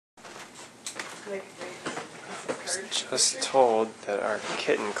Was just told that our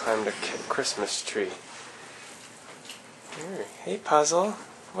kitten climbed a Christmas tree. Here. Hey, Puzzle.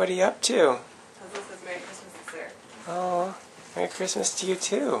 What are you up to? Puzzle says Merry Christmas is there. Oh, Merry Christmas to you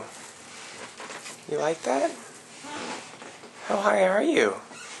too. You like that? How high are you?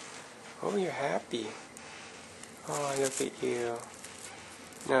 Oh, you're happy. Oh, look at you.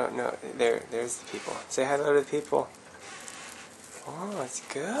 No, there's the people. Say hello to the people. Oh, it's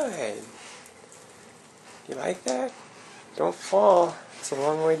good. You like that? Don't fall. It's a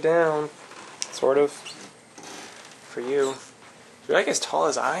long way down. Sort of. For you. You're like as tall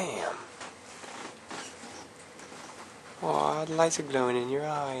as I am. Aw, the lights are glowing in your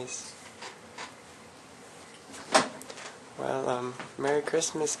eyes. Well, Merry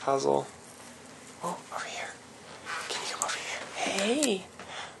Christmas, Puzzle. Oh, over here. Can you come over here? Hey!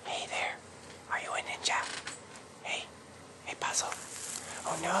 Hey there. Are you a ninja? Hey. Hey, Puzzle.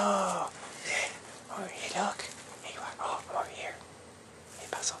 Oh, no. Oh, hey, look. Hey, you are. Oh, I'm over here. Hey,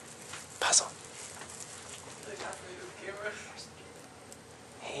 Puzzle. Puzzle.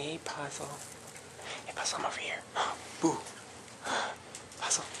 Hey, Puzzle. Hey, Puzzle, I'm over here. Boo.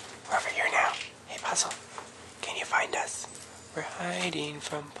 Puzzle, we're over here now. Hey, Puzzle, can you find us? We're hiding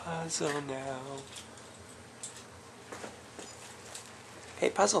from Puzzle now. Hey,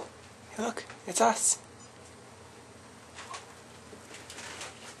 Puzzle. Hey, look, it's us.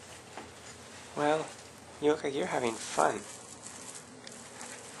 Well, you look like you're having fun.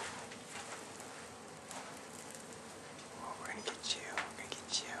 Oh, we're gonna get you. We're gonna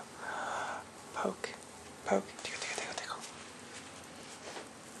get you. Poke. Poke. Tickle, tickle, tickle, tickle.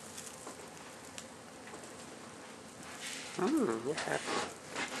 You're happy.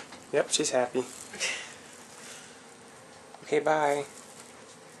 Yep, she's happy. Okay, bye.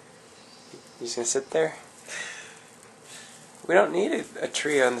 You just gonna sit there? We don't need a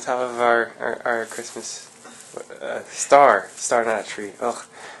tree on the top of our Christmas star. Star, not a tree. Ugh.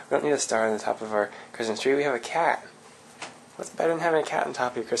 We don't need a star on the top of our Christmas tree. We have a cat. What's better than having a cat on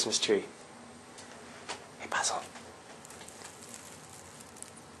top of your Christmas tree? Hey, Puzzle.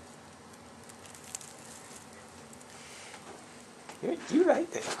 You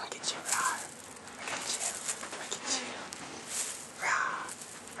like this. I'll get you. Rah. I'll get you. I'll get you. Rah.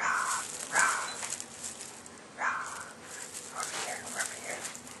 Rah. Rah. Rah. Over here. Over here.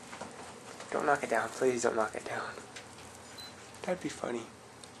 Don't knock it down. Please don't knock it down. That'd be funny.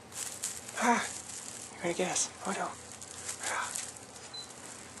 Ah! You're gonna get us. Oh no. Rah.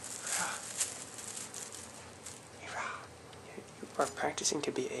 Rah. Hey, Rah. You are practicing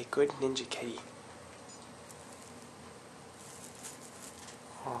to be a good ninja kitty.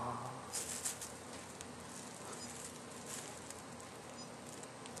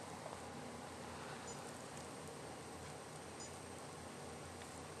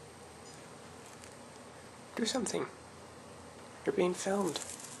 Do something. You're being filmed.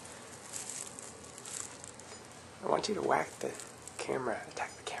 I want you to whack the camera,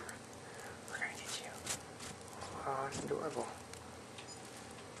 attack the camera. We're gonna get you. Oh, it's adorable.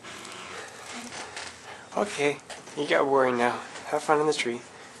 Okay, you got worry now. Have fun in the tree.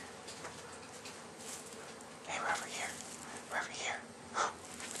 Hey, we're over here. We're over here.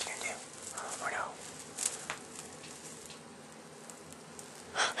 What you gonna do? Oh no.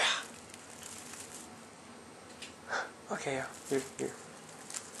 Okay,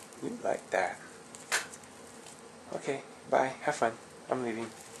 you like that. Okay, bye. Have fun. I'm leaving.